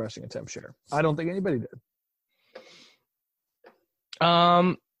 90% of the rushing attempt share. I don't think anybody did.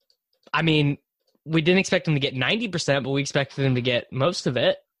 I mean, we didn't expect him to get 90%, but we expected him to get most of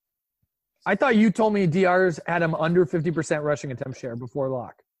it. I thought you told me DR's had him under 50% rushing attempt share before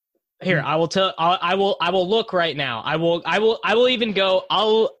lock. Here, I will tell. I will look right now. I will even go.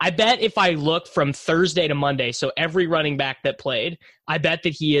 I bet if I look from Thursday to Monday, so every running back that played, I bet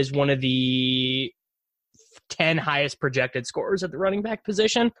that he is one of the 10 highest projected scorers at the running back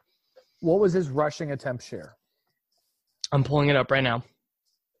position. What was his rushing attempt share? I'm pulling it up right now.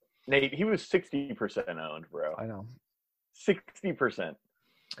 Nate, he was 60% owned, bro. I know. 60%.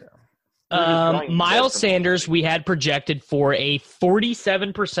 Yeah. Miles Sanders, we had projected for a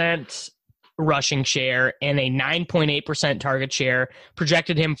 47% rushing share and a 9.8% target share.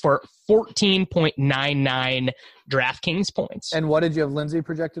 Projected him for 14.99 DraftKings points. And what did you have Lindsey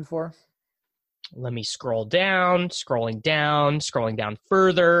projected for? Let me scrolling down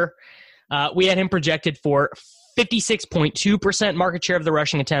further. We had him projected for 56.2% market share of the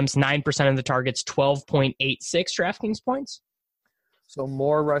rushing attempts, 9% of the targets, 12.86 DraftKings points. So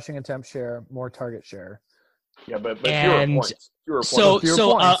more rushing attempt share, more target share. Yeah, but fewer points. Fewer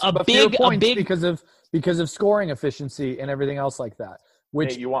points because of scoring efficiency and everything else like that.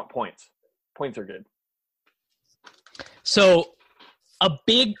 Which hey, you want points. Points are good. So a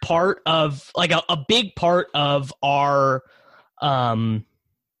big part of our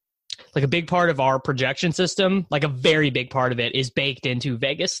projection system, like a very big part of it, is baked into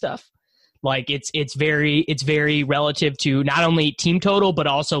Vegas stuff. Like it's very relative to not only team total, but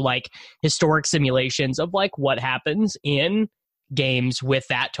also like historic simulations of like what happens in games with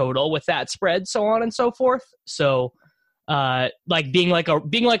that total, with that spread, so on and so forth. So like being like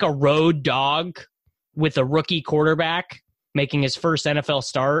a road dog with a rookie quarterback making his first NFL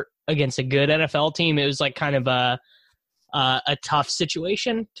start against a good NFL team, it was like kind of a tough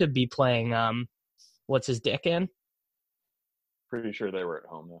situation to be playing what's his dick in. Pretty sure they were at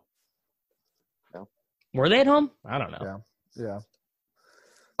home though. Were they at home? I don't know. Yeah.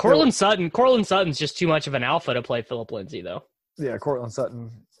 Courtland Sutton's just too much of an alpha to play Phillip Lindsay, though. Yeah, Courtland Sutton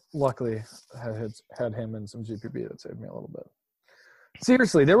luckily had him in some GPP that saved me a little bit.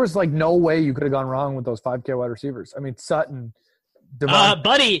 Seriously, there was like no way you could have gone wrong with those 5K wide receivers. I mean, Sutton,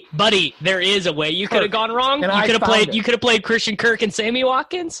 buddy, there is a way you could have gone wrong. You could have played Christian Kirk and Sammy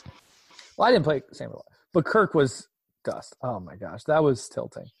Watkins. Well, I didn't play Sammy Watkins, but Kirk was dust. Oh my gosh, that was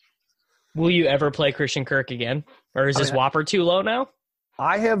tilting. Will you ever play Christian Kirk again? Or is this Whopper too low now?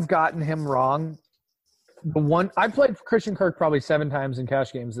 I have gotten him wrong. I played Christian Kirk probably 7 times in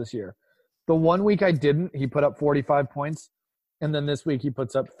cash games this year. The one week I didn't, he put up 45 points. And then this week he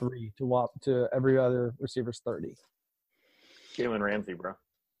puts up 3 to every other receiver's 30. Jalen Ramsey, bro.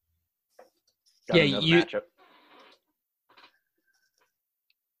 Matchup.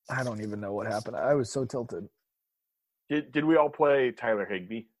 I don't even know what happened. I was so tilted. Did we all play Tyler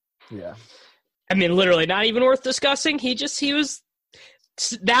Higbee? Yeah. I mean, literally not even worth discussing.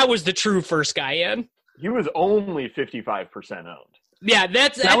 That was the true first guy in. He was only 55% owned.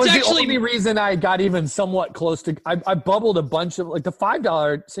 that's was actually the only reason I got even somewhat close to. I bubbled a bunch of like the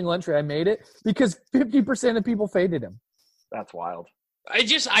 $5 single entry. I made it because 50% of people faded him. That's wild. I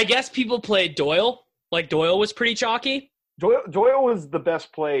guess people played Doyle. Like Doyle was pretty chalky. Doyle was the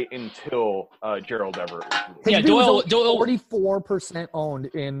best play until Gerald Everett. Yeah, Doyle Doyle 44% owned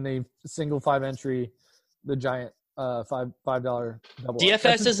in the single 5 entry, the giant $5 double.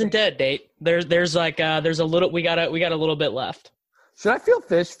 DFS isn't dead, Nate. There's a little. We got a little bit left. Should I feel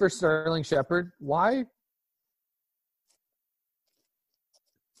fish for Sterling Shepard? Why?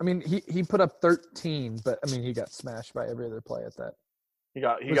 I mean, he put up 13, but I mean, he got smashed by every other play at that. He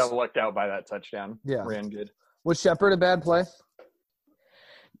got lucked out by that touchdown. Yeah, ran good. Was Shepard a bad play?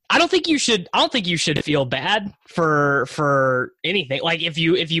 I don't think you should feel bad for anything. Like if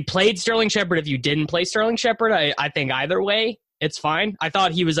you played Sterling Shepard, if you didn't play Sterling Shepard, I think either way it's fine. I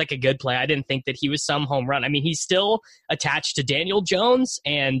thought he was like a good play. I didn't think that he was some home run. I mean, he's still attached to Daniel Jones,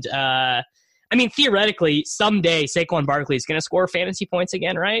 and I mean, theoretically, someday Saquon Barkley is going to score fantasy points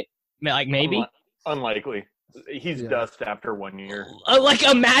again, right? Like maybe. Unlikely. He's dust after 1 year. Like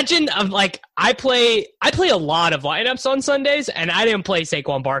imagine, I play a lot of lineups on Sundays, and I didn't play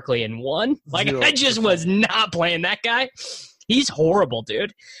Saquon Barkley in one. Like 0%. I just was not playing that guy. He's horrible,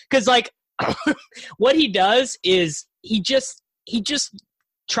 dude. Because like what he does is he just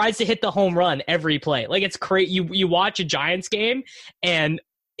tries to hit the home run every play. Like it's crazy. You watch a Giants game, and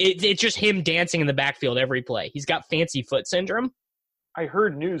it's just him dancing in the backfield every play. He's got fancy foot syndrome. I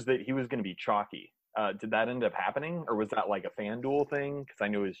heard news that he was going to be chalky. Did that end up happening, or was that like a FanDuel thing? Because I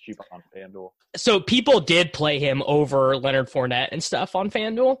knew it was cheap on FanDuel. So people did play him over Leonard Fournette and stuff on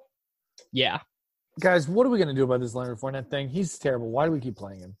FanDuel. Yeah. Guys, what are we going to do about this Leonard Fournette thing? He's terrible. Why do we keep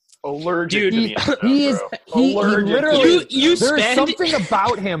playing him? Allergic Dude, to he is allergic. There's something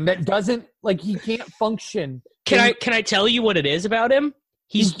about him that doesn't, like, he can't function. Can I tell you what it is about him?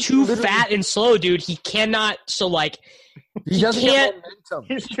 He's too fat and slow, dude. He cannot. So like, he doesn't can't. get momentum.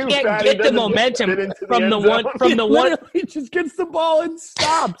 He's too He can't fat, get the momentum from the one. From the one. He just gets the ball and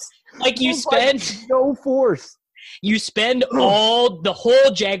stops. Like you spend no force. You spend the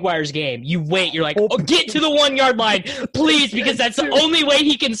whole Jaguars game. You wait. You're like, oh, get to the 1 yard line, please, because that's the only way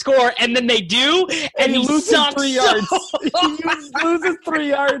he can score. And then they do, and he loses sucks 3 yards. He loses 3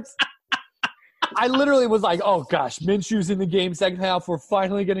 yards. I literally was like, oh, gosh, Minshew's in the game second half. We're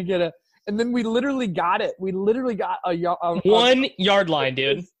finally going to get it. And then we literally got it. We literally got a 1 yard line,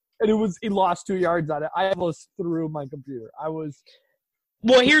 dude. And he lost 2 yards on it. I almost threw my computer.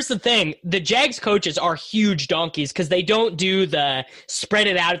 Well, here's the thing. The Jags coaches are huge donkeys because they don't do the spread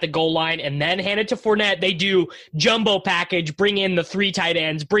it out at the goal line and then hand it to Fournette. They do jumbo package, bring in the 3 tight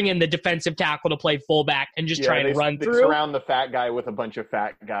ends, bring in the defensive tackle to play fullback, and just try and run through. They surround the fat guy with a bunch of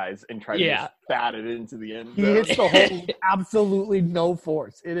fat guys and try to just fat it into the end zone. He hits the hole absolutely no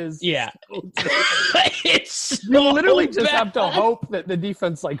force. It is it's so you literally just bad. have to hope that the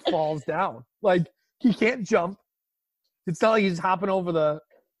defense like falls down. Like he can't jump. It's not like he's hopping over the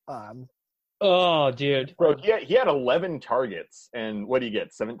oh, dude. Bro, he had 11 targets, and what do you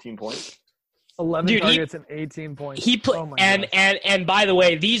get, 17 points? 11 targets and 18 points. And by the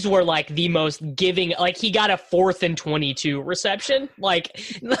way, these were like the most giving. Like he got a 4th and 22 reception. Like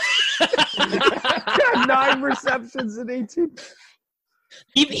 9 receptions and 18.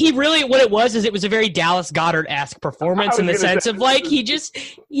 He really, what it was is it was a very Dallas Goedert-esque performance in the sense of like he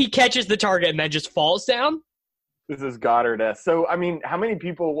catches the target and then just falls down. This is Goddard. So, I mean, how many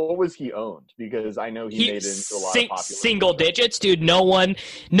people, what was he owned? Because I know he made it into a lot of popular single digits, dude. No one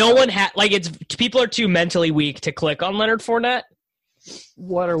had, like, people are too mentally weak to click on Leonard Fournette.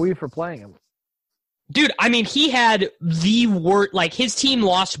 What are we for playing him? Dude, I mean, he had the worst, like, his team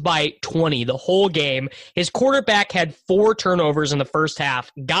lost by 20 the whole game. His quarterback had 4 turnovers in the first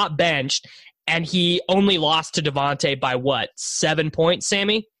half, got benched, and he only lost to Devontae by what, 7 points,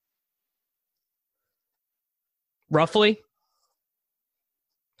 Sammy? Roughly?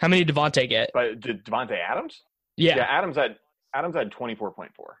 How many did Devontae get? Did Devontae Adams? Yeah. Yeah, Adams had 24.4.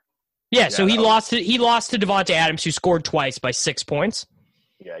 Yeah, so he lost to Devontae Adams, who scored twice by 6 points.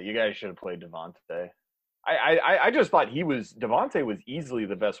 Yeah, you guys should have played Devontae. I just thought Devontae was easily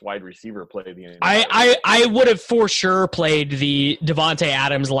the best wide receiver play of the NBA. I would have for sure played the Devontae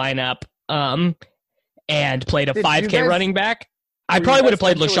Adams lineup and played a 5K running back. I probably would have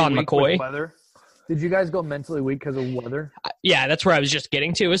played LaShawn McCoy. Did you guys go mentally weak because of weather? Yeah, that's where I was just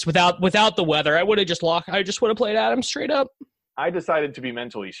getting to. Is without the weather, I would have just would have played Adams straight up. I decided to be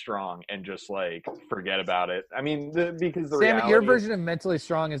mentally strong and just like forget about it. I mean, because the Sam, reality your version of mentally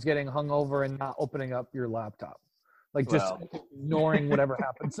strong is getting hungover and not opening up your laptop, like just ignoring whatever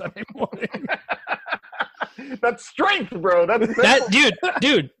happened Sunday morning. That's strength, bro. That's That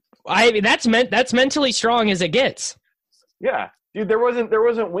dude. I mean, that's mentally strong as it gets. Yeah, dude. There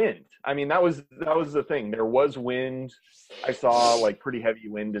wasn't wind. I mean, that was the thing. There was wind. I saw like pretty heavy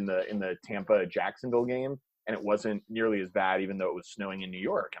wind in the Tampa Jacksonville game, and it wasn't nearly as bad, even though it was snowing in New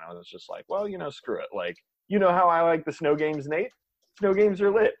York. And I was just like, well, screw it. Like, you know how I like the snow games, Nate? Snow games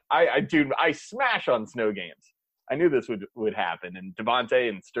are lit. I smash on snow games. I knew this would happen, and Devontae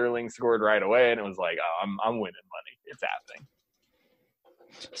and Sterling scored right away, and it was like, oh, I'm winning money. It's happening.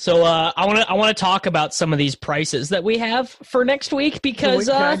 So I want to talk about some of these prices that we have for next week because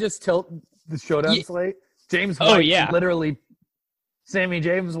can I just tilt the showdown slate? James White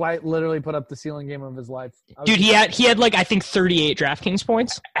literally put up the ceiling game of his life. Dude, he had like I think 38 DraftKings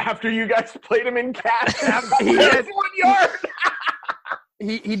points after you guys played him in cash. He had 1 yard.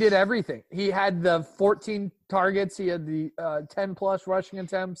 He did everything. He had the 14 targets. He had the 10 plus rushing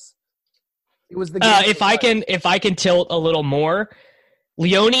attempts. It was the game if I can tilt a little more.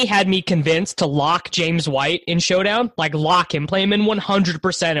 Leone had me convinced to lock James White in Showdown, like lock him, play him in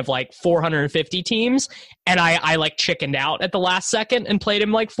 100% of like 450 teams, and I like chickened out at the last second and played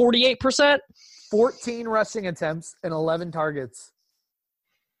him like 48%. 14 rushing attempts and 11 targets.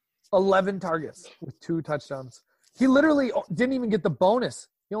 11 targets with 2 touchdowns. He literally didn't even get the bonus.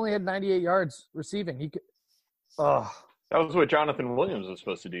 He only had 98 yards receiving. That was what Jonathan Williams was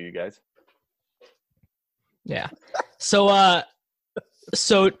supposed to do, you guys. Yeah. So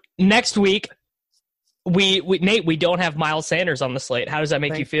next week, Nate, we don't have Miles Sanders on the slate. How does that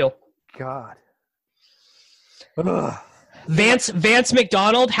make you feel? God. Vance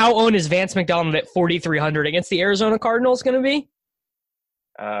McDonald. How owned is Vance McDonald at 4,300 against the Arizona Cardinals going to be?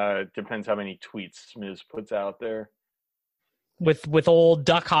 Depends how many tweets Smiz puts out there. With old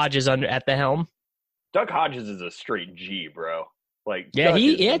Duck Hodges at the helm. Duck Hodges is a straight G, bro. Like, yeah,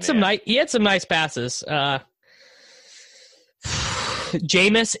 he had some nice passes.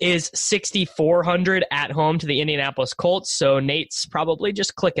 Jameis is 6,400 at home to the Indianapolis Colts, so Nate's probably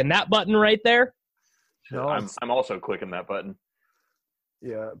just clicking that button right there. No, I'm also clicking that button.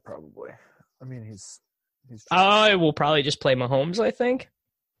 Yeah, probably. I mean, he's. I will probably just play Mahomes, I think.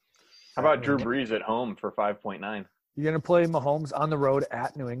 How about Drew Brees at home for 5.9? You're gonna play Mahomes on the road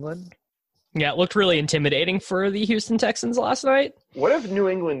at New England? Yeah, it looked really intimidating for the Houston Texans last night. What if New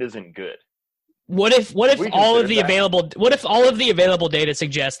England isn't good? What if all of the available data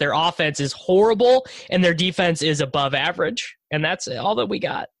suggests their offense is horrible and their defense is above average, and that's all that we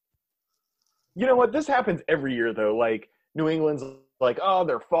got? You know what? This happens every year, though. Like, New England's like, oh,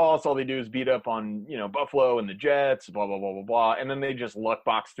 they're false. All they do is beat up on, Buffalo and the Jets, blah, blah, blah, blah, blah. And then they just luck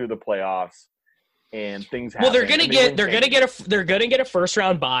box through the playoffs and things happen. Well, they're gonna get a first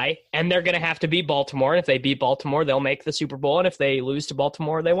round bye, and they're gonna have to beat Baltimore. And if they beat Baltimore, they'll make the Super Bowl. And if they lose to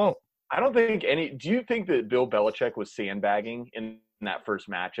Baltimore, they won't. I don't think do you think that Bill Belichick was sandbagging in that first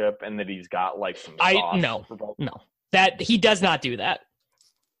matchup and that he's got like some sauce? No. That he does not do that.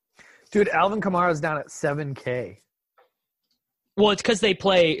 Dude, Alvin Kamara's down at 7K. Well, it's because they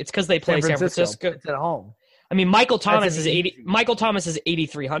play San Francisco. It's at home. I mean, Michael Thomas is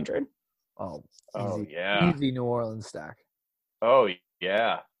 8,300. Oh easy, yeah. Easy New Orleans stack. Oh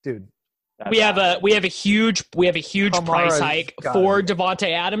yeah. Dude. We have a huge price hike for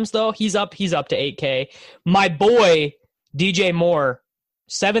Devontae Adams though. He's up to 8K. My boy DJ Moore,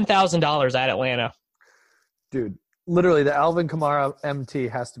 $7,000 at Atlanta. Dude, literally the Alvin Kamara MT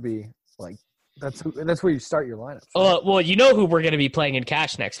has to be like that's where you start your lineup. Well, you know who we're going to be playing in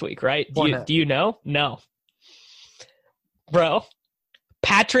cash next week, right? Do you know? No. Bro,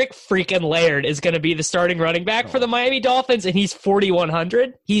 Patrick freaking Laird is going to be the starting running back for the Miami Dolphins, and he's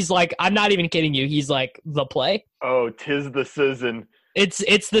 4,100. He's like, I'm not even kidding you. He's like the play. Oh, 'tis the season.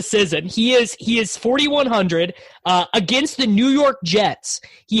 It's the season. He is 4,100 against the New York Jets.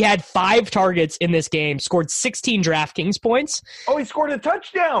 He had 5 targets in this game, scored 16 DraftKings points. Oh, he scored a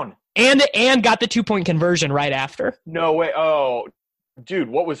touchdown and got the 2-point conversion right after. No way. Oh. Dude,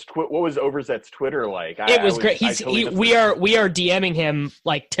 what was Overzet's Twitter like? It was great. We are DMing him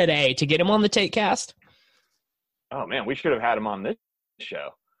like today to get him on the Takecast. Oh man, we should have had him on this show.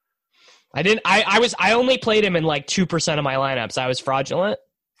 I didn't. I only played him in like 2% of my lineups. I was fraudulent.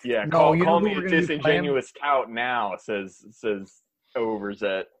 Yeah, call me a disingenuous tout now. Says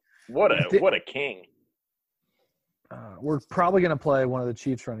Overzet. What a king. We're probably gonna play one of the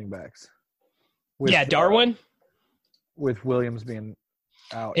Chiefs running backs. Darwin. With Williams being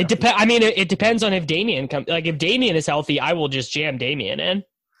out. It depends. I mean, it depends on if Damian comes. Like, if Damian is healthy, I will just jam Damian in.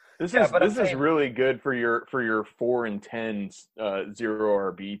 This is really good for your 4-10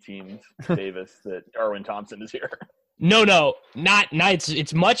 0 RB teams, Davis. That Darwin Thompson is here. No, not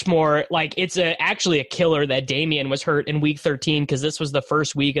it's much more like it's actually a killer that Damian was hurt in week 13 because this was the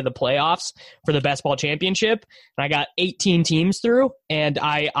first week of the playoffs for the best ball championship, and I got 18 teams through, and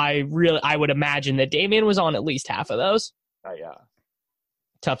I would imagine that Damian was on at least half of those. Yeah.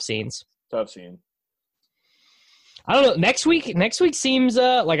 Tough scenes. Tough scene. I don't know. Next week seems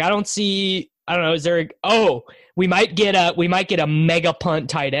like I don't know. Is there? We might get a mega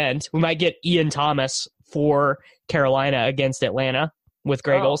punt tight end. We might get Ian Thomas for Carolina against Atlanta with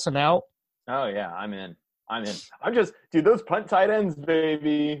Greg Olsen out. Oh yeah, I'm in. I'm just, dude, those punt tight ends,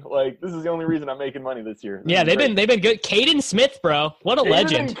 baby. Like, this is the only reason I'm making money this year. Yeah, they've been good. Caden Smith, bro, what a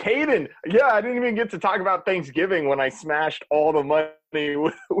legend. Caden. Yeah, I didn't even get to talk about Thanksgiving when I smashed all the money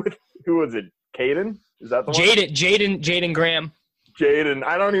with who was it? Caden? Is that the one? Jaden Graham. Jaden.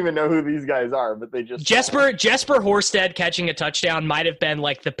 I don't even know who these guys are, but they just Jesper Horsted catching a touchdown might have been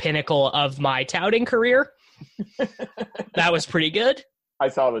like the pinnacle of my touting career. That was pretty good. I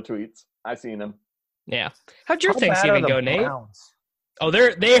saw the tweets. I seen them. Yeah. How'd your Thanksgiving go, Nate? Browns? Oh,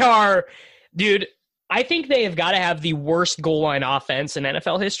 they are, dude. I think they have got to have the worst goal line offense in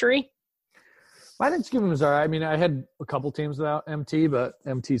NFL history. My Thanksgiving was all right. I mean, I had a couple teams without MT, but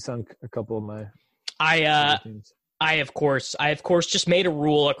MT sunk a couple of my teams. I of course just made a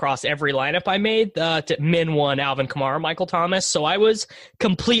rule across every lineup I made to min one Alvin Kamara, Michael Thomas. So I was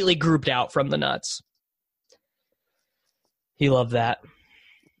completely grouped out from the nuts. He loved that.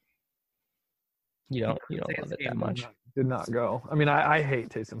 You don't love it that much. Did not go. I mean, I hate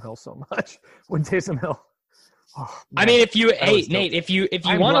Taysom Hill so much. When Taysom Hill, I mean, if you Nate, if you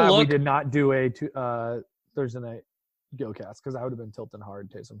want to look, we did not do a Thursday night GoCast because I would have been tilting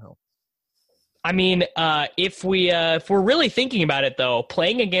hard Taysom Hill. I mean, if we're really thinking about it, though,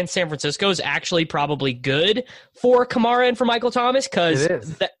 playing against San Francisco is actually probably good for Kamara and for Michael Thomas because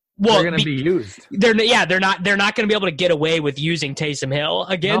they're going to be used. They're not going to be able to get away with using Taysom Hill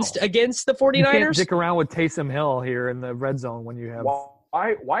against the 49ers. You can't dick around with Taysom Hill here in the red zone when you have.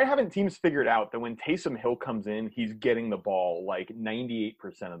 Why haven't teams figured out that when Taysom Hill comes in, he's getting the ball like 98%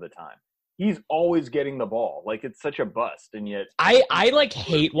 of the time? He's always getting the ball. Like, it's such a bust, and yet I like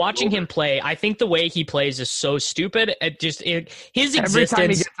hate watching him play. I think the way he plays is so stupid. His existence. Every time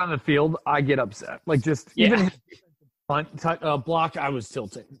he gets on the field, I get upset. Like, even his block, I was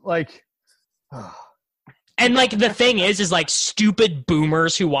tilting. Like, and like the thing is like stupid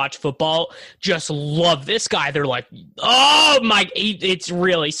boomers who watch football just love this guy. They're like, oh my, it's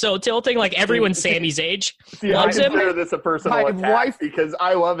really so tilting. Like everyone Sammy's age loves him. I consider this a personal attack because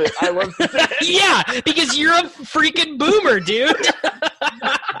I love it. I love it. Yeah, because you're a freaking boomer, dude.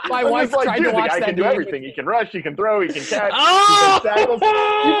 My wife tried to watch that. He can do everything. He can rush. He can throw. He can catch. Oh! He can tackle.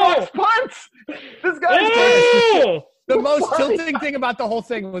 He blocks punts. This guy's the most tilting thing about the whole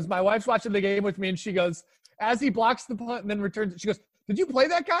thing was my wife's watching the game with me, and she goes, as he blocks the punt and then returns it, she goes, "Did you play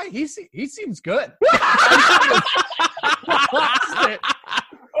that guy? He seems good."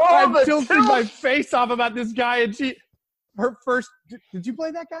 I'm tilting my face off about this guy, and her first, "Did you play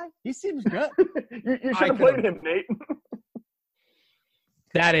that guy? He seems good." You should have played him, Nate.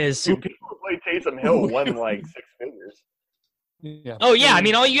 That is. People who played Taysom Hill won like six figures. Yeah. Oh yeah, I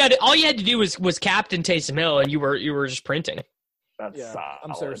mean all you had to do was captain Taysom Hill, and you were just printing. That's solid.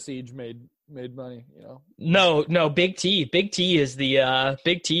 I'm sure Siege made money, No, Big T is the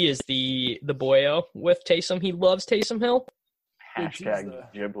boyo with Taysom. He loves Taysom Hill.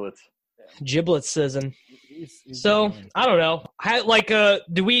 Hashtag giblets. Giblets season. So I don't know.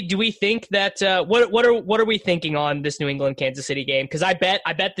 Do we think that what are we thinking on this New England Kansas City game? Because I bet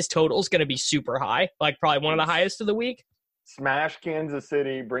this total is going to be super high, like probably one of the highest of the week. Smash Kansas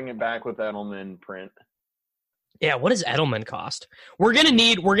City, bring it back with Edelman print. Yeah, what does Edelman cost? We're gonna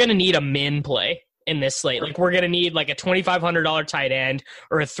need a min play in this slate. Like we're gonna need like a $2,500 tight end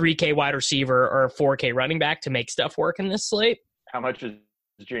or a $3K wide receiver or a $4K running back to make stuff work in this slate. How much is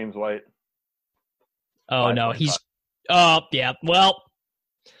James White? Oh no, he's yeah. Well,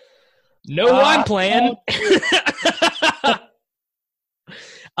 I'm playing.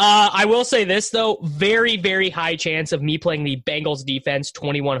 I will say this though, very, very high chance of me playing the Bengals defense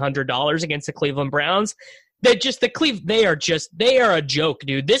 $2,100 against the Cleveland Browns. They are a joke,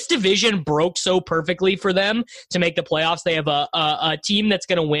 dude. This division broke so perfectly for them to make the playoffs. They have a team that's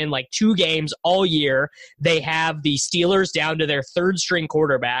going to win like 2 games all year. They have the Steelers down to their 3rd string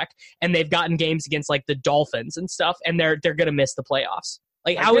quarterback, and they've gotten games against like the Dolphins and stuff, and they're going to miss the playoffs.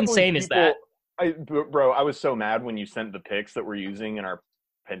 Like, how insane is that? Bro, I was so mad when you sent the picks that we're using in our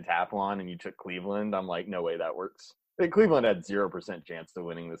pentathlon and you took Cleveland. I'm like, no way that works. Cleveland had 0% chance to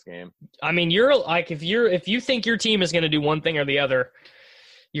winning this game. I mean, you're like, if you think your team is going to do one thing or the other,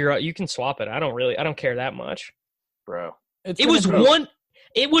 you can swap it. I don't care that much. bro. It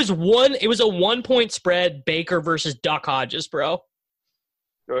was a 1 point spread, Baker versus Duck Hodges, bro.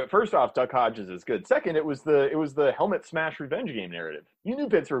 First off, Duck Hodges is good. Second, it was the helmet smash revenge game narrative. You knew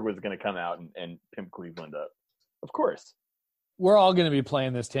Pittsburgh was going to come out and pimp Cleveland up. Of course. We're all going to be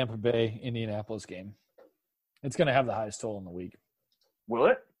playing this Tampa Bay Indianapolis game. It's going to have the highest total in the week. Will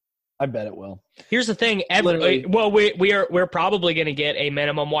it? I bet it will. Here's the thing. We're probably going to get a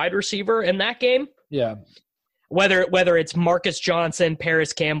minimum wide receiver in that game. Yeah. Whether it's Marcus Johnson,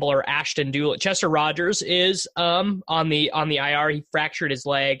 Paris Campbell, or Ashton Doolittle. Chester Rogers is on the IR. He fractured his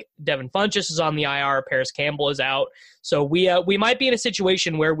leg. Devin Funchess is on the IR. Paris Campbell is out. So we might be in a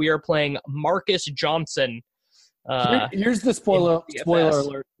situation where we are playing Marcus Johnson. Here's the spoiler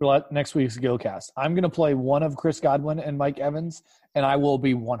alert for next week's Gilcast. I'm going to play one of Chris Godwin and Mike Evans, and I will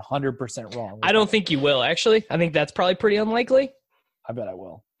be 100% wrong. I don't think you will, actually. I think that's probably pretty unlikely. I bet I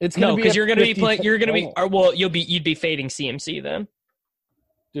will. It's going to be because you're going to be playing. You're going to be. Or, well, you'd be fading CMC then.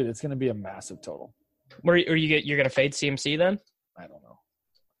 Dude, it's going to be a massive total. You're going to fade CMC then? I don't know.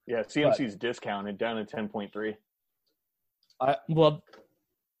 Yeah, CMC's discounted down to 10.3.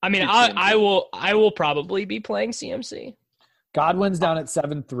 I will probably be playing CMC. Godwin's down at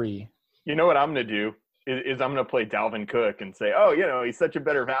 7.3. You know what I'm going to do is I'm going to play Dalvin Cook and say, oh, he's such a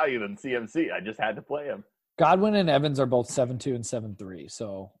better value than CMC. I just had to play him. Godwin and Evans are both 7.2 and 7.3,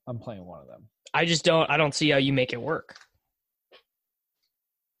 so I'm playing one of them. I don't see how you make it work.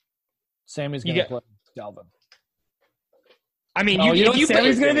 Sammy's going to play Dalvin. I mean,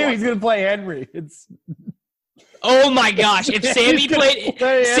 Sammy's going to do? He's going to play Henry. Oh my gosh! If Sammy played,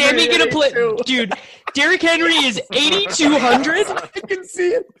 Sammy gonna play, dude. Derrick Henry is 8,200. I can see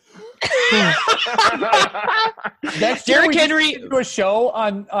it. That's Derrick Henry. Do a show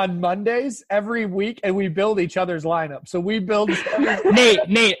on Mondays every week, and we build each other's lineup. So we build.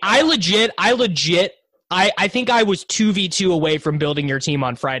 Nate, I think I was 2v2 away from building your team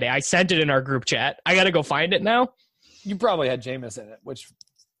on Friday. I sent it in our group chat. I gotta go find it now. You probably had Jameis in it, which.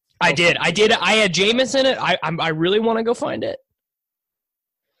 I did. I had Jameis in it. I really want to go find it.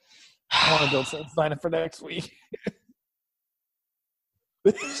 I want to build some lineup for next week.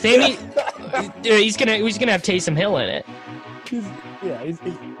 Sammy, he's gonna have Taysom Hill in it.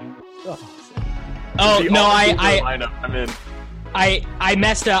 I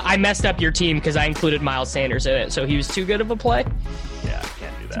messed up your team because I included Miles Sanders in it, so he was too good of a play. Yeah,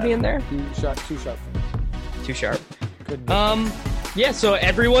 can't do that. To be in there. Too sharp. Too sharp. Yeah, so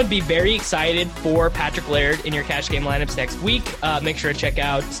everyone be very excited for Patrick Laird in your cash game lineups next week. Make sure to check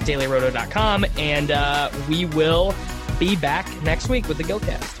out dailyroto.com, and we will be back next week with the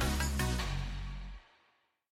Gilcast.